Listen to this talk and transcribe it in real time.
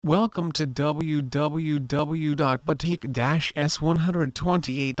Welcome to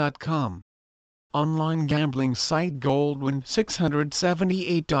www.boutique-s128.com. Online gambling site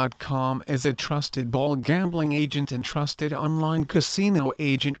Goldwin678.com is a trusted ball gambling agent and trusted online casino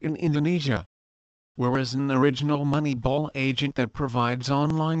agent in Indonesia. Whereas an original money ball agent that provides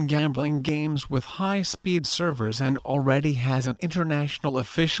online gambling games with high-speed servers and already has an international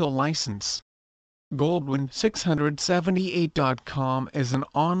official license. Goldwin678.com is an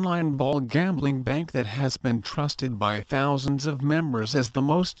online ball gambling bank that has been trusted by thousands of members as the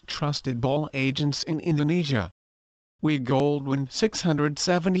most trusted ball agents in Indonesia. We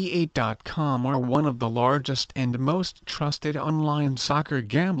Goldwin678.com are one of the largest and most trusted online soccer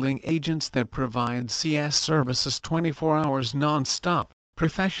gambling agents that provide CS services 24 hours non-stop,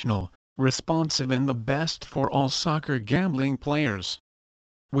 professional, responsive and the best for all soccer gambling players.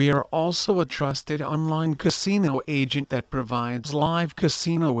 We are also a trusted online casino agent that provides live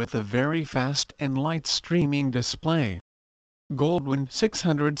casino with a very fast and light streaming display.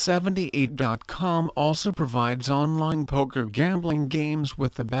 Goldwin678.com also provides online poker gambling games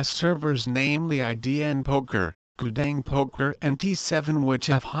with the best servers, namely IDN Poker, Kudang Poker and T7, which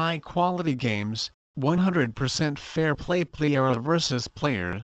have high-quality games, 100% fair play player versus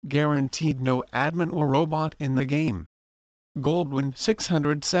player, guaranteed no admin or robot in the game.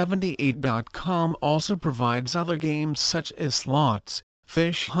 Goldwin678.com also provides other games such as slots,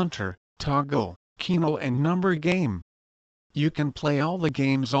 fish hunter, toggle, keno and number game. You can play all the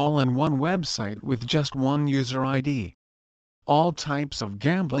games all in one website with just one user ID. All types of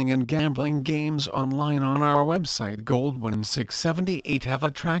gambling and gambling games online on our website Goldwin678 have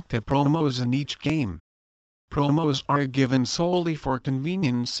attractive promos in each game. Promos are given solely for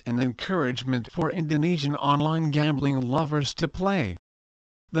convenience and encouragement for Indonesian online gambling lovers to play.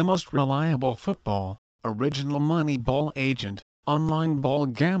 The most reliable football, original money ball agent, online ball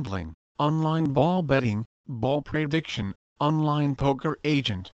gambling, online ball betting, ball prediction, online poker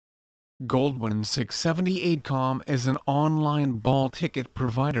agent. Goldwin678.com is an online ball ticket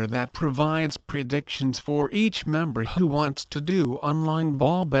provider that provides predictions for each member who wants to do online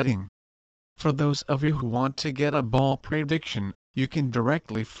ball betting. For those of you who want to get a ball prediction, you can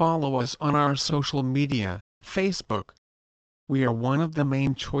directly follow us on our social media, Facebook. We are one of the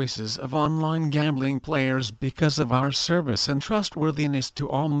main choices of online gambling players because of our service and trustworthiness to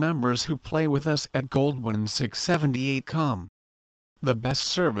all members who play with us at Goldwin678.com. The best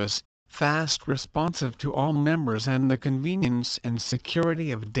service, fast responsive to all members and the convenience and security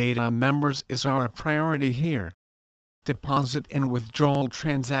of data members is our priority here. Deposit and withdrawal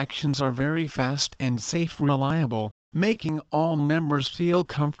transactions are very fast and safe, reliable, making all members feel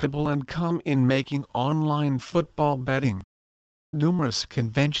comfortable and come in making online football betting. Numerous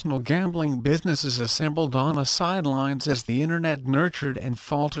conventional gambling businesses assembled on the sidelines as the internet nurtured and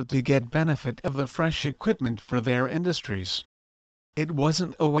faltered to get benefit of the fresh equipment for their industries. It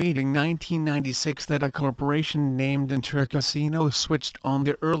wasn't awaiting 1996 that a corporation named Terpercaya switched on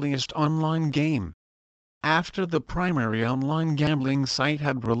the earliest online game. After the primary online gambling site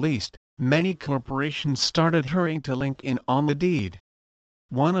had released, many corporations started hurrying to link in on the deed.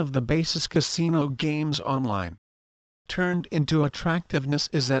 One of the basis casino games online turned into attractiveness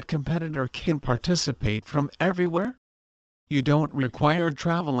is that competitor can participate from everywhere. You don't require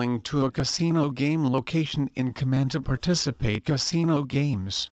traveling to a casino game location in command to participate casino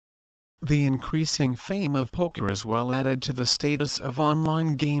games. The increasing fame of poker as well added to the status of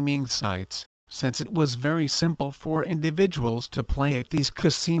online gaming sites, since it was very simple for individuals to play at these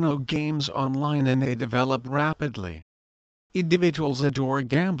casino games online and they develop rapidly. Individuals adore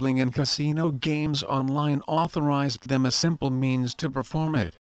gambling and casino games online authorized them a simple means to perform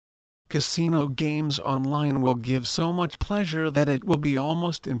it. Casino games online will give so much pleasure that it will be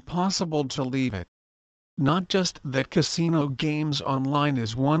almost impossible to leave it. Not just that casino games online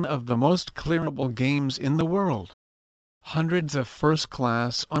is one of the most clearable games in the world. Hundreds of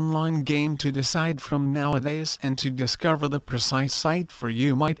first-class online game to decide from nowadays and to discover the precise site for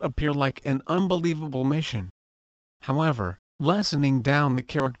you might appear like an unbelievable mission. However, lessening down the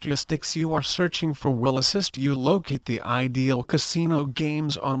characteristics you are searching for will assist you locate the ideal casino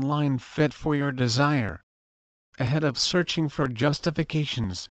games online fit for your desire. Ahead of searching for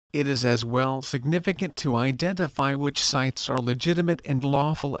justifications, it is as well significant to identify which sites are legitimate and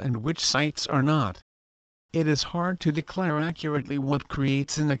lawful and which sites are not. It is hard to declare accurately what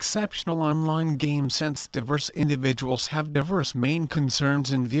creates an exceptional online game since diverse individuals have diverse main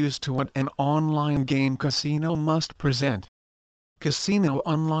concerns and views to what an online game casino must present. Casino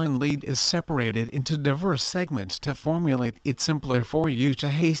Online Lead is separated into diverse segments to formulate it simpler for you to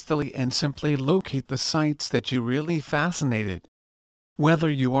hastily and simply locate the sites that you really fascinated.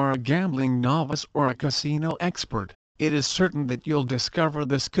 Whether you are a gambling novice or a casino expert, it is certain that you'll discover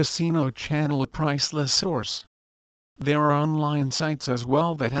this casino channel a priceless source. There are online sites as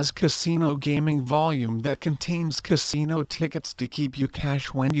well that has casino gaming volume that contains casino tickets to keep you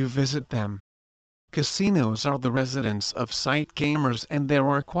cash when you visit them. Casinos are the residence of site gamers, and there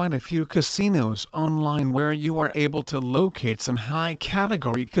are quite a few casinos online where you are able to locate some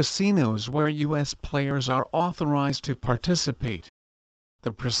high-category casinos where US players are authorized to participate.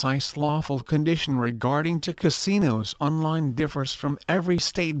 The precise lawful condition regarding to casinos online differs from every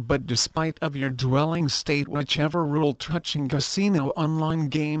state, but despite of your dwelling state, whichever rule touching casino online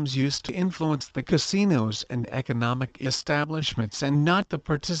games used to influence the casinos and economic establishments and not the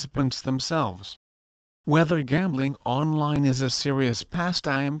participants themselves. Whether gambling online is a serious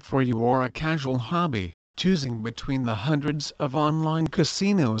pastime for you or a casual hobby, choosing between the hundreds of online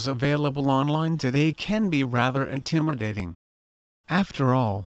casinos available online today can be rather intimidating. After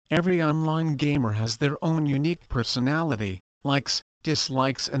all, every online gamer has their own unique personality, likes,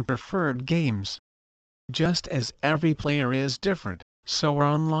 dislikes and preferred games. Just as every player is different, so are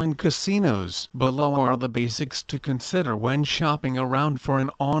online casinos. Below are the basics to consider when shopping around for an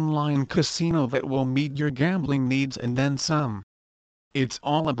online casino that will meet your gambling needs and then some. It's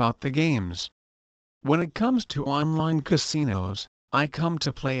all about the games. When it comes to online casinos, I come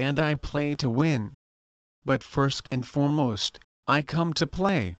to play and I play to win. But first and foremost, I come to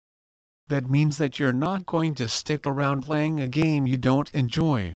play. That means that you're not going to stick around playing a game you don't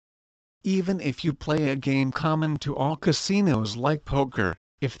enjoy. Even if you play a game common to all casinos like poker,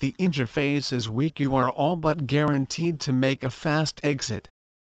 if the interface is weak you are all but guaranteed to make a fast exit.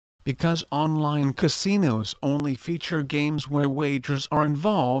 Because online casinos only feature games where wagers are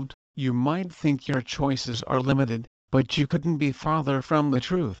involved, you might think your choices are limited, but you couldn't be farther from the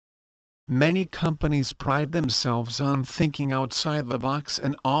truth. Many companies pride themselves on thinking outside the box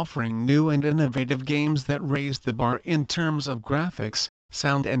and offering new and innovative games that raise the bar in terms of graphics,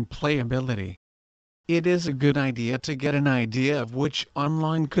 sound and playability. It is a good idea to get an idea of which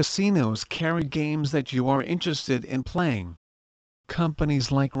online casinos carry games that you are interested in playing.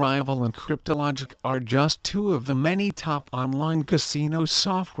 Companies like Rival and Cryptologic are just two of the many top online casino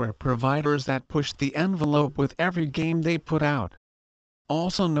software providers that push the envelope with every game they put out.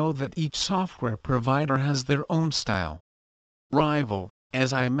 Also know that each software provider has their own style. Rival,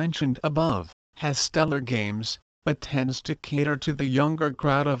 as I mentioned above, has stellar games, but tends to cater to the younger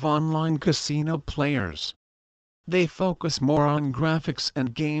crowd of online casino players. They focus more on graphics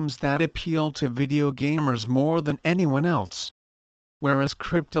and games that appeal to video gamers more than anyone else. Whereas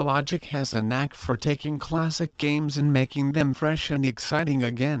Cryptologic has a knack for taking classic games and making them fresh and exciting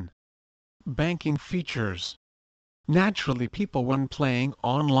again. Banking features. Naturally, people when playing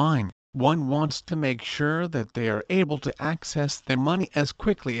online, one wants to make sure that they are able to access their money as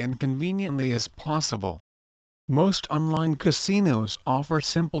quickly and conveniently as possible. Most online casinos offer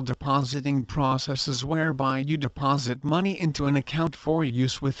simple depositing processes whereby you deposit money into an account for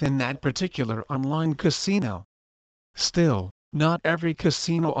use within that particular online casino. Still, not every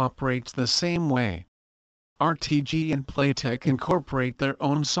casino operates the same way. RTG and Playtech incorporate their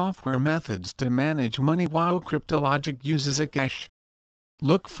own software methods to manage money while Cryptologic uses a cash.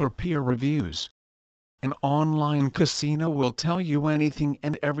 Look for peer reviews. An online casino will tell you anything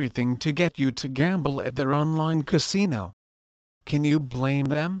and everything to get you to gamble at their online casino. Can you blame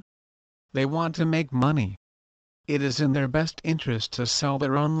them? They want to make money. It is in their best interest to sell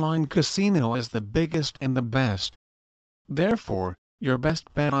their online casino as the biggest and the best. Therefore, your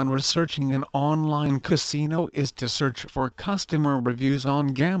best bet on researching an online casino is to search for customer reviews on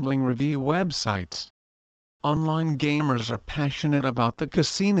gambling review websites. Online gamers are passionate about the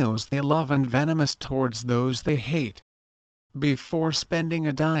casinos they love and venomous towards those they hate. Before spending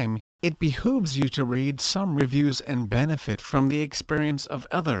a dime, it behooves you to read some reviews and benefit from the experience of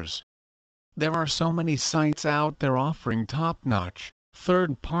others. There are so many sites out there offering top-notch,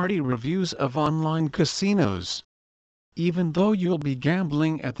 third-party reviews of online casinos. Even though you'll be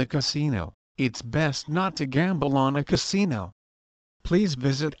gambling at the casino, it's best not to gamble on a casino. Please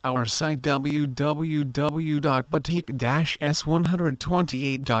visit our site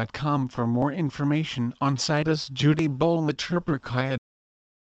www.boutique-s128.com for more information on Situs, Judi, Bola, Terpercaya,